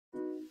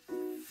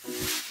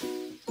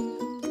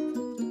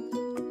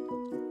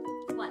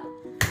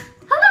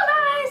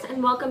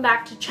and welcome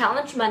back to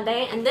Challenge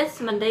Monday, and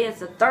this Monday is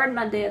the third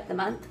Monday of the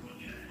month,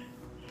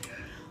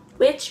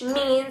 which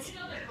means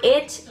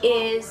it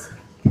is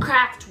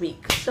craft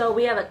week. So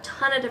we have a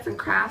ton of different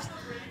crafts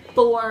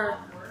for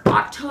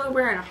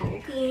October and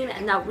Halloween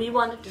and that we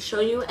wanted to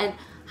show you and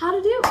how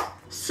to do.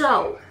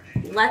 So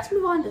let's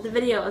move on to the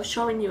video of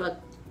showing you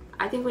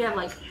I think we have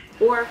like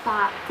four.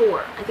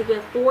 I think we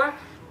have 4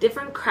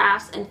 different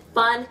crafts and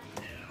fun,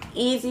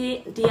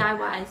 easy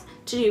DIYs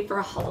to do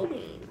for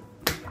Halloween.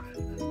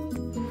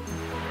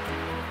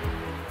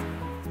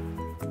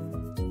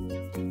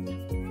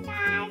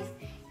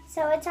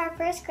 So it's our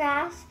first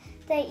craft,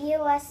 the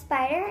EOS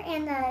spider,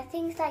 and the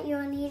things that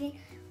you'll need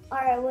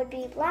would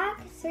be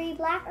 3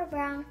 black or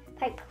brown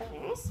pipe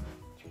cleaners,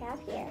 which we have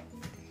here.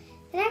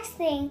 The next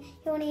thing,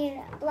 you'll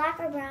need black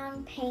or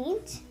brown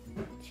paint,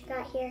 which we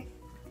got here.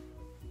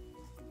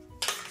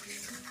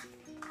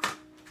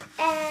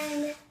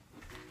 And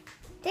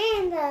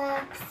then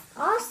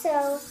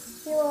also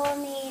you will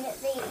need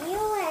the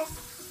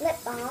EOS lip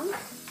balm,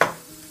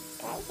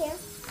 right here.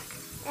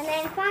 And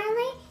then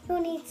finally,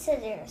 you'll need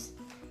scissors.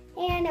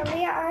 And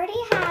we already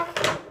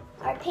have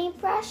our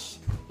paintbrush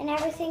and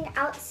everything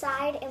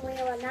outside, and we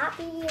will not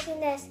be using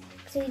this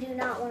because we do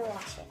not want to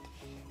wash it.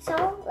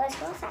 So let's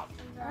go outside.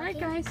 Alright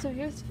guys, so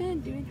here's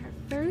Finn doing her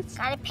first.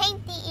 Gotta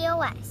paint the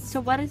EOS.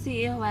 So what is the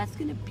EOS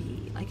gonna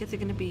be? Like, is it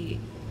gonna be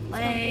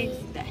legs,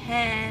 the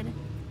head?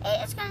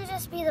 It's gonna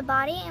just be the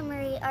body, and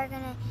we are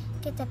gonna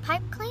get the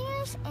pipe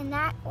cleaners, and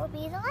that will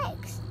be the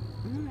legs.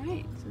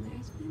 Alright, so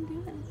there's Finn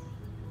doing it.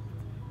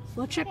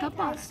 We'll check up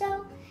on it.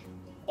 So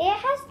it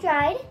has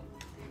dried,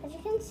 as you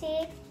can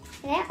see,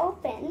 and it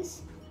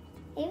opens.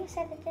 You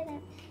said it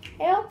didn't.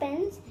 It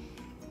opens,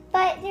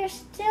 but there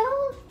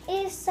still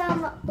is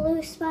some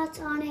blue spots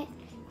on it,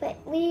 but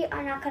we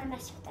are not going to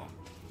mess with that.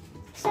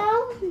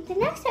 So the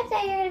next step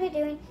that you're going to be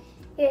doing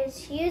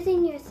is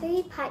using your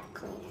 3 pipe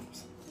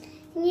cleaners.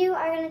 And you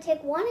are going to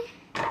take one,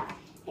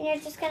 and you're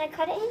just going to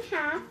cut it in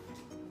half,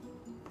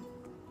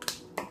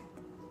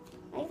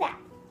 like that.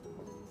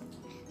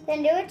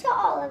 Then do it to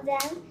all of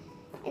them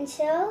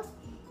until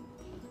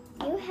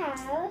you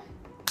have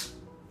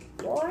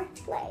your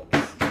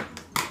legs.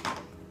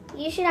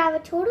 You should have a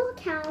total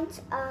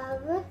count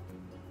of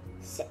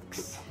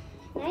 6.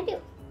 And I do.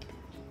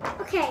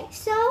 Okay,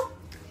 so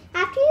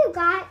after you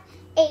got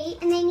 8,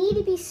 and they need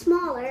to be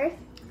smaller,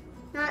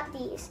 not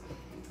these.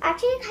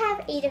 After you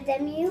have 8 of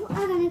them, you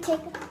are going to take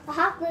a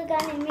hot glue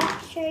gun and make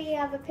sure you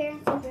have a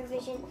parent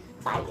supervision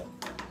by you.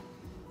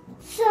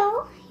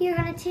 So you're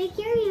going to take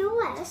your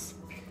EOS,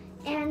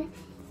 and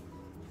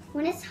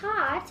when it's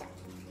hot,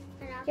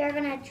 you're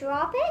gonna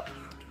drop it.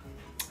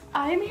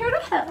 I am here to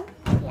help.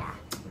 Yeah.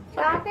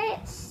 Drop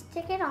it,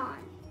 stick it on.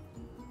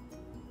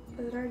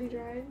 Is it already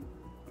dried?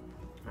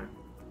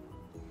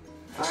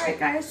 Alright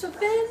guys, so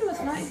Finn was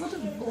not able to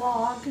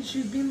vlog because she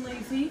was being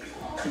lazy.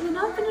 She did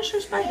not finish her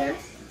spider.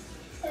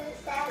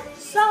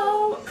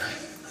 So,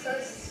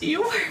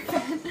 you were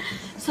Finn.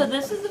 So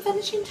this is the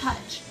finishing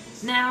touch.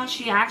 Now,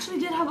 she actually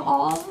did have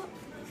all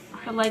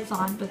her legs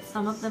on, but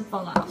some of them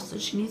fell off, so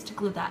she needs to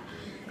glue that.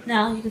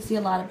 Now you can see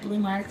a lot of blue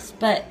marks,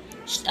 but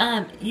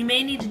you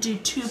may need to do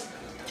two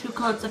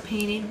coats of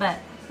painting, but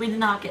we did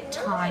not get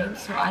time,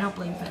 so I don't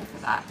blame Finn for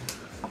that.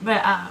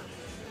 But I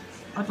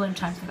blame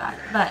time for that.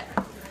 But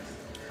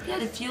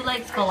yeah, a few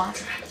legs fell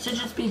off, so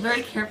just be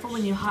very careful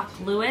when you hot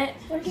glue it.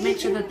 Make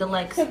sure that the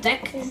legs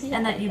stick,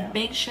 and that you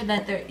make sure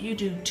that you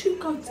do 2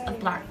 coats of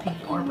black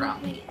paint or brown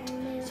paint.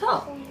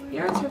 So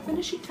here's her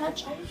finishing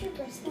touch.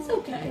 It's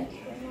okay.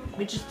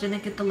 We just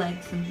didn't get the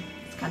legs, and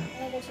it's kind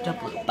of still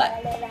blue,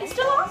 but it's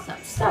still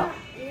awesome. So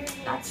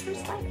that's her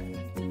spider.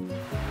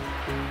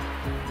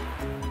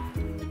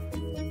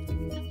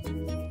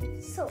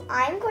 So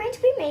I'm going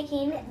to be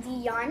making the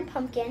yarn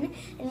pumpkin,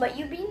 and what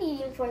you'll be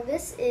needing for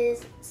this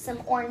is some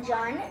orange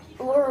yarn,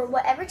 or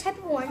whatever type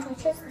of orange. We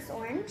chose this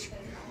orange.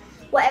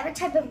 Whatever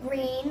type of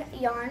green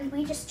yarn,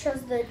 we just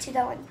chose the 2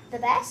 that went the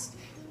best,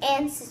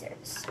 and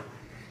scissors.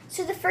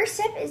 So the first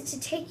step is to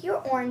take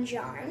your orange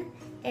yarn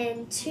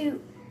and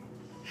to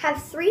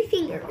have 3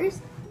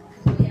 fingers,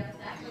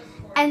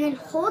 and then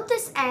hold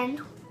this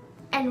end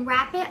and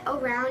wrap it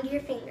around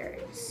your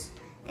fingers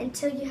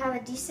until you have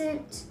a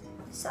decent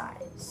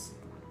size.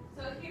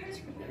 So here's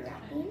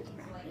wrapping.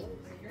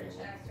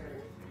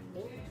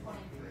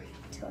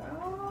 Until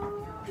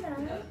all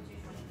done.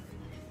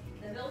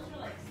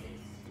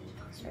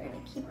 So we're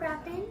going to keep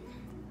wrapping.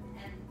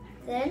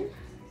 Then,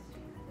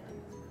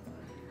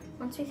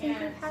 once we think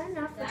we've had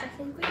enough, which I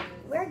think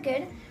we're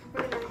good,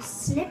 we're going to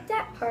snip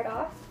that part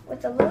off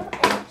with a little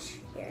edge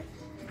here.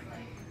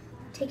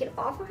 Take it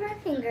off of our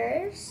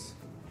fingers.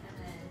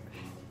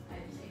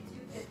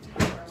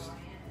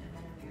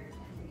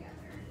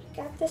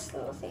 Got this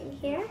little thing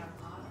here.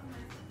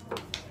 Go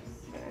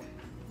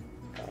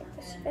like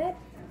this bit,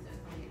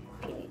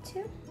 if you need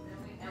to.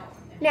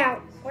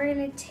 Now, we're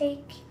going to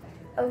take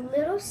a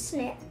little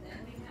snip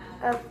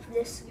of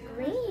this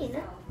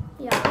green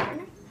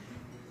yarn,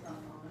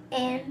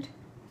 and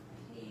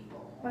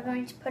we're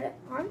going to put it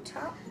on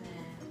top.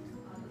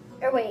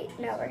 or wait,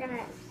 no, we're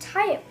gonna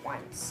tie it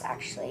once,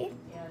 actually.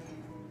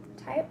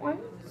 Tie it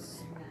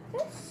once, like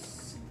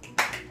this.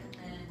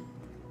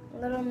 A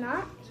little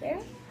knot here.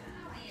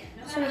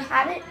 So we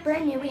have it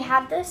brand new. We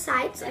have the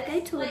sides, like I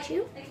told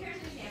you.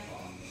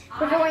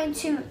 We're going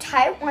to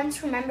tie it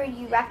once. Remember,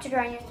 you wrapped it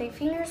around your 3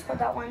 fingers,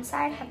 hold out one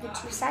side, have the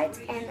 2 sides,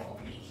 and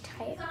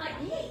tie it on.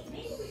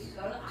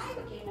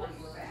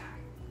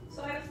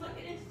 So I was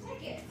looking into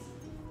tickets,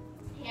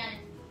 and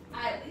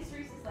at least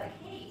Reese is like,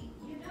 hey,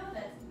 you know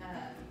that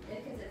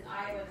because it's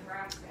Iowa,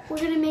 Nebraska. We're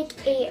gonna make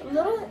a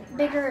little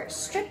bigger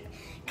strip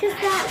because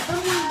that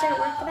little one didn't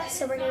work the best.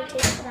 So we're gonna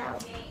take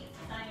about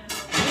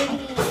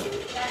maybe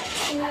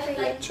 2 or 3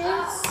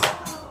 inches.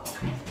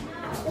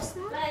 This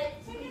one.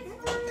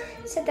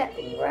 Set that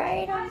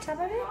right on top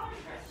of it,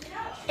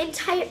 and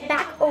tie it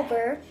back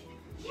over.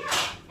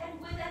 And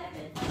would that have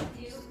been fun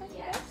to do?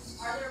 Yes.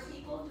 Are there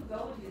people who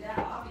go and do that?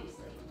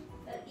 Obviously.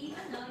 But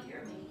even though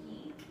you're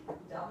making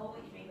double what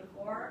you made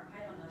before,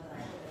 I don't know that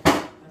I would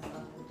have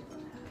myself into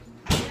doing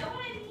that. You know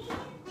what I mean?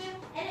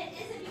 And it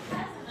isn't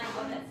because I'm like,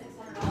 oh, that's $600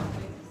 for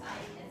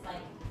exercise. It's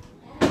like,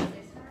 yeah,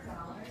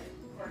 $600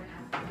 for an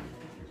afternoon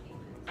of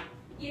entertainment.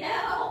 You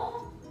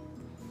know?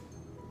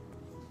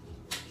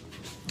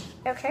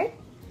 Okay.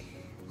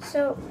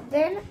 So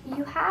then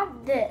you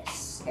have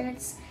this, and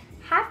it's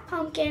half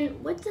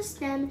pumpkin with the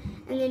stem,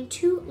 and then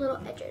 2 little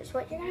edges.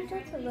 What you're gonna do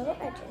with the little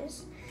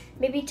edges,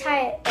 maybe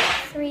tie it like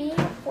 3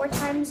 or 4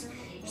 times.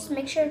 Just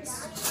make sure it's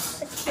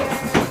secure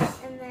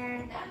in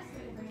there.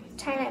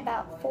 Tie it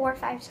about 4 or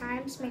 5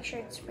 times. Make sure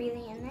it's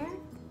really in there.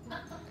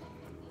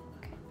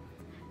 Okay.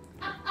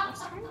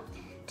 Last time.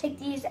 Take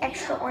these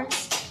extra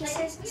orange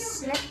pieces,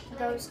 snip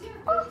those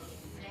off.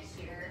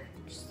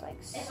 Just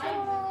like so.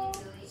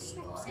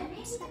 Snip, snip,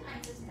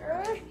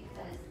 snip.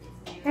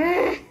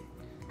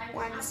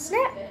 One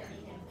snip.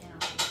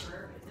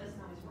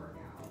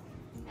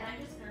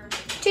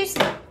 2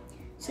 snip.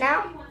 So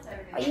now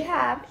all you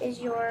have is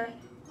your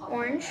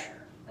orange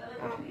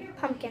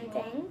pumpkin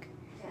thing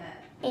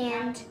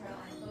and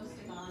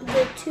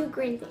the 2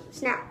 green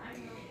things. Now,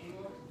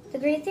 the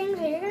green things,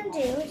 what you're going to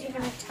do is you're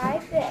going to tie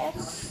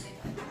this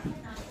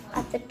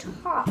at the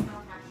top.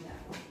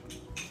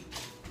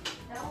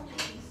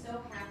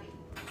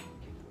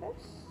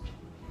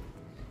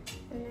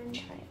 And then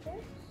tie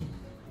this.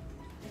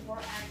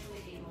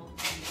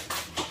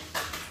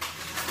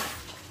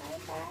 Tie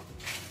that.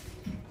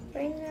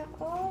 Bring that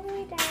all the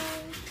way down.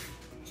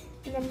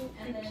 And then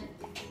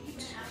you keep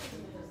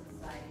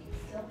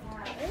that.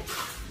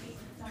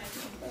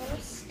 Little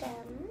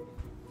stem.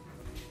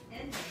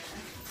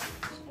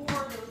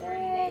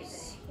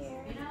 This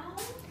here.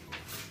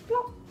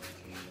 Plop.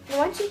 And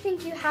once you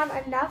think you have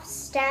enough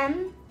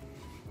stem,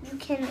 you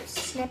can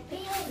snip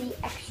the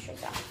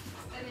extras off.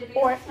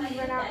 Or if you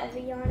run out of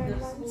the yarn on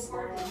one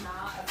side.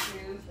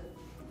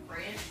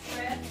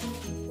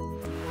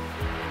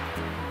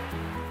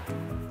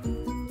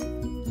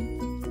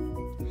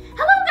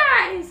 Hello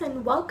guys,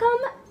 and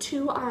welcome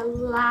to our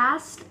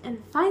last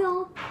and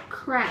final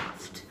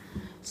craft.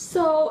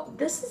 So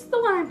this is the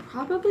one I'm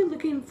probably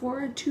looking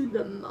forward to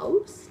the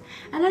most,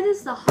 and that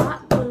is the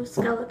hot glue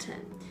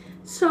skeleton.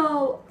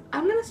 So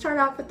I'm going to start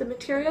off with the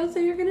materials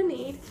that you're going to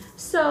need.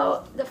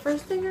 So the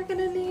first thing you're going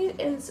to need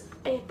is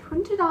a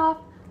printed off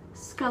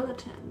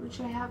skeleton, which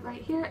I have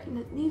right here, and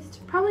it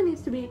probably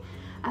needs to be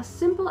as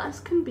simple as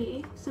can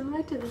be,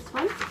 similar to this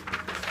one.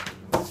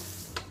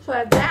 So I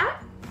have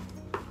that,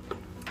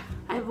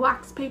 I have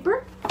wax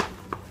paper,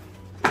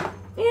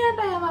 and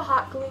I have a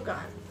hot glue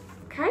gun.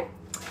 Okay,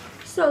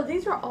 so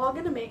these are all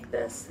going to make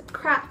this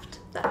craft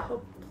that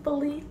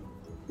hopefully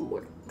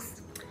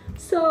works.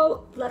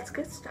 So let's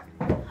get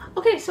started.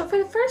 Okay, so for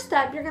the first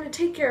step, you're going to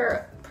take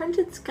your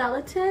printed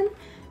skeleton,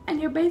 and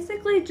you're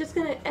basically just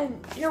going to,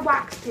 and your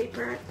wax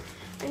paper,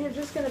 and you're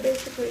just going to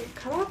basically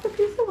cut off a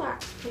piece of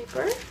wax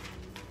paper.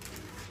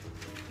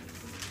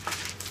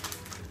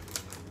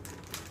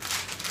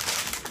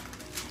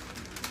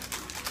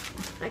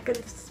 I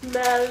can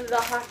smell the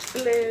hot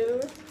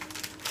glue.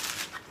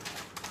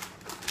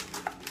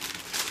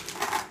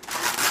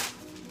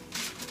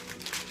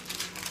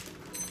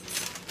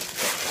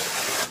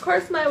 Of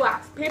course, my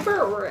wax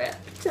paper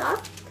ripped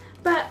up,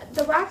 but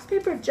the wax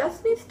paper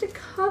just needs to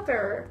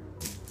cover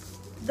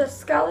the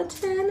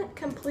skeleton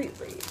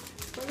completely.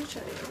 Let me show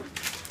you.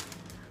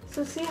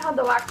 So see how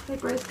the wax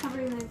paper is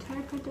covering the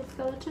entire printed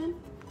skeleton?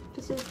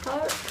 Just needs to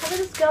cover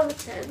the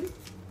skeleton.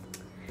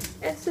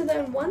 And so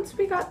then once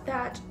we got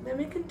that, then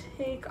we can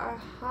take our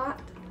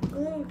hot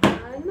glue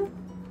gun,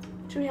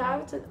 which we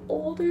have. It's an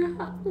older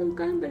hot glue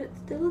gun, but it's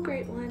still a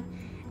great one.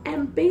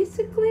 And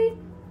basically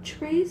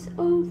trace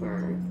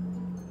over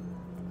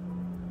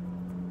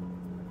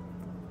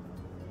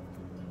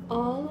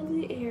all of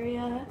the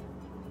area,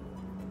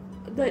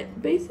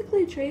 but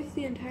basically trace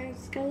the entire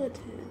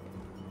skeleton,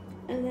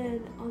 and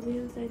then all the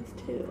insides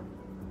too.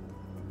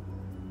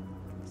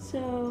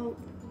 So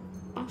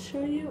I'll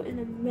show you in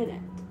a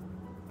minute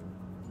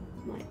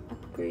my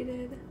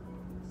upgraded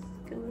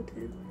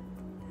skeleton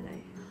that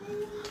I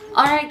have.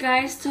 Alright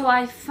guys, so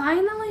I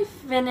finally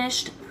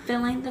finished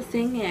filling the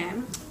thing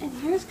in. And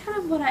here's kind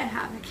of what I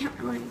have. I can't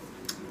really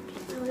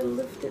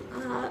lift it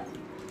up.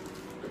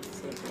 Let's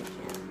see if I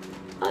can.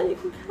 Oh, you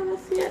can kind of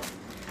see it.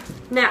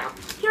 Now,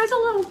 here's a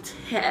little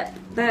tip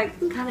that I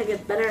can kind of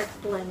get better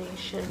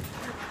explanation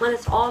when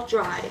it's all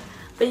dry.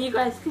 But you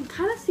guys can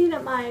kind of see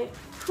that my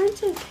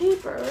printed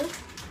paper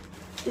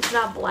is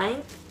not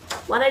blank.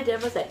 What I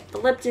did was I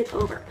flipped it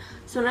over.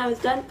 So when I was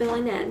done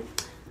filling in,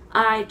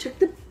 I took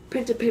the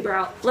printed paper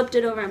out, flipped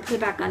it over, and put it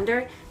back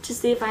under to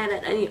see if I had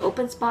any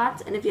open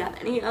spots. And if you have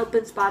any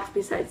open spots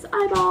besides the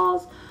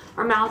eyeballs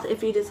or mouth,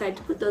 if you decide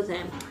to put those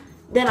in,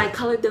 then I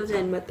colored those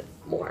in with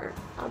more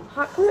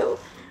hot glue.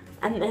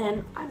 And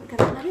then I'm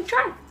gonna let it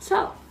dry.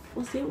 So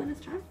we'll see it when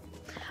it's dry.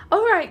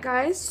 Alright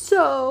guys,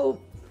 so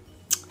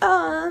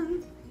I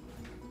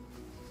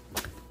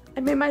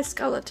made my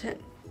skeleton.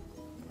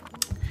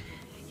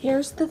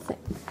 Here's the thing.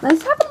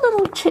 Let's have a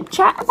little chit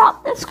chat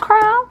about this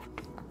craft.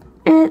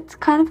 It's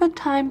kind of a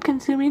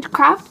time-consuming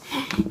craft.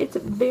 It's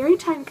very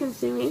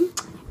time-consuming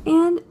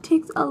and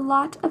takes a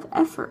lot of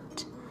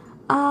effort.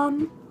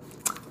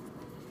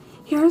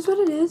 Here's what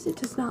it is. It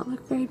does not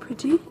look very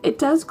pretty. It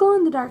does glow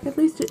in the dark, at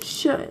least it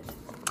should.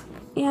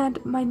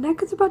 And my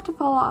neck is about to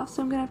fall off,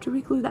 so I'm gonna have to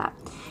re-glue that.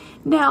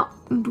 Now,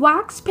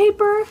 wax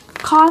paper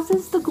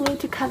causes the glue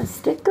to kind of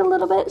stick a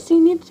little bit, so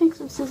you need to take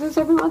some scissors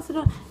every once in a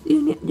while.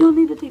 You'll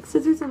need to take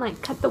scissors and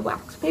like cut the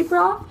wax paper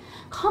off.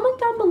 Comment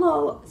down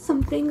below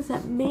some things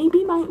that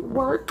maybe might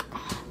work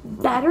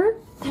better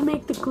to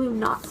make the glue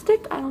not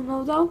stick. I don't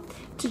know though,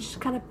 to just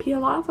kind of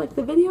peel off like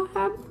the video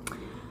had.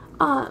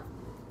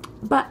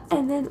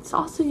 And then it's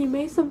also, you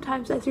may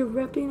sometimes, as you're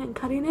ripping and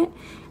cutting it,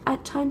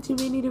 at times you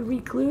may need to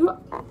re-glue,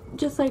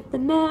 just like the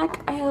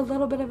neck. I had a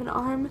little bit of an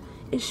arm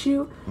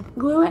issue.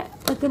 Glue it,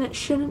 but then it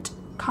shouldn't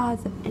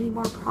cause any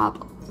more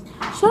problems.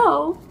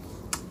 So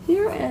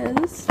here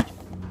is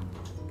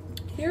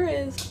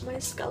my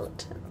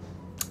skeleton.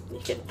 You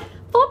can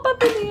flip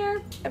up in the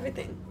air,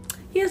 everything.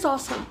 He is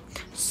awesome.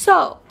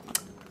 So,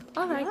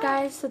 alright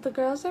guys, so the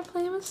girls are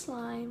playing with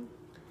slime.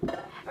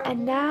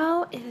 And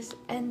now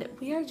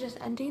we are just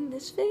ending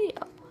this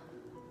video.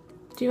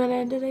 Do you want to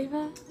end it,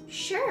 Ava?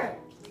 Sure.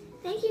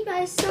 Thank you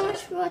guys so much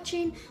for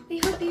watching. We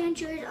hope you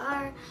enjoyed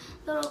our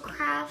little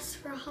crafts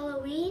for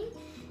Halloween.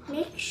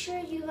 Make sure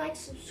you like,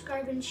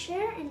 subscribe, and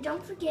share. And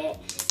don't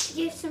forget to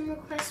give some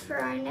requests for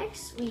our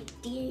next week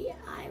DIY.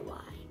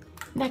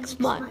 Next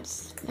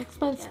month's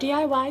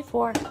DIY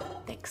for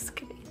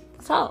Thanksgiving.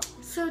 So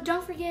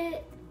don't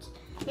forget,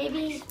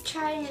 maybe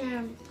try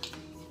and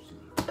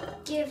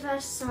give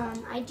us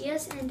some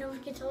ideas, and don't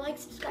forget to like,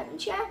 subscribe,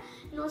 and share,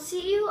 and we'll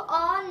see you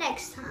all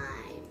next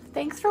time.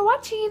 Thanks for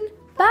watching.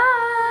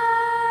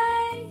 Bye.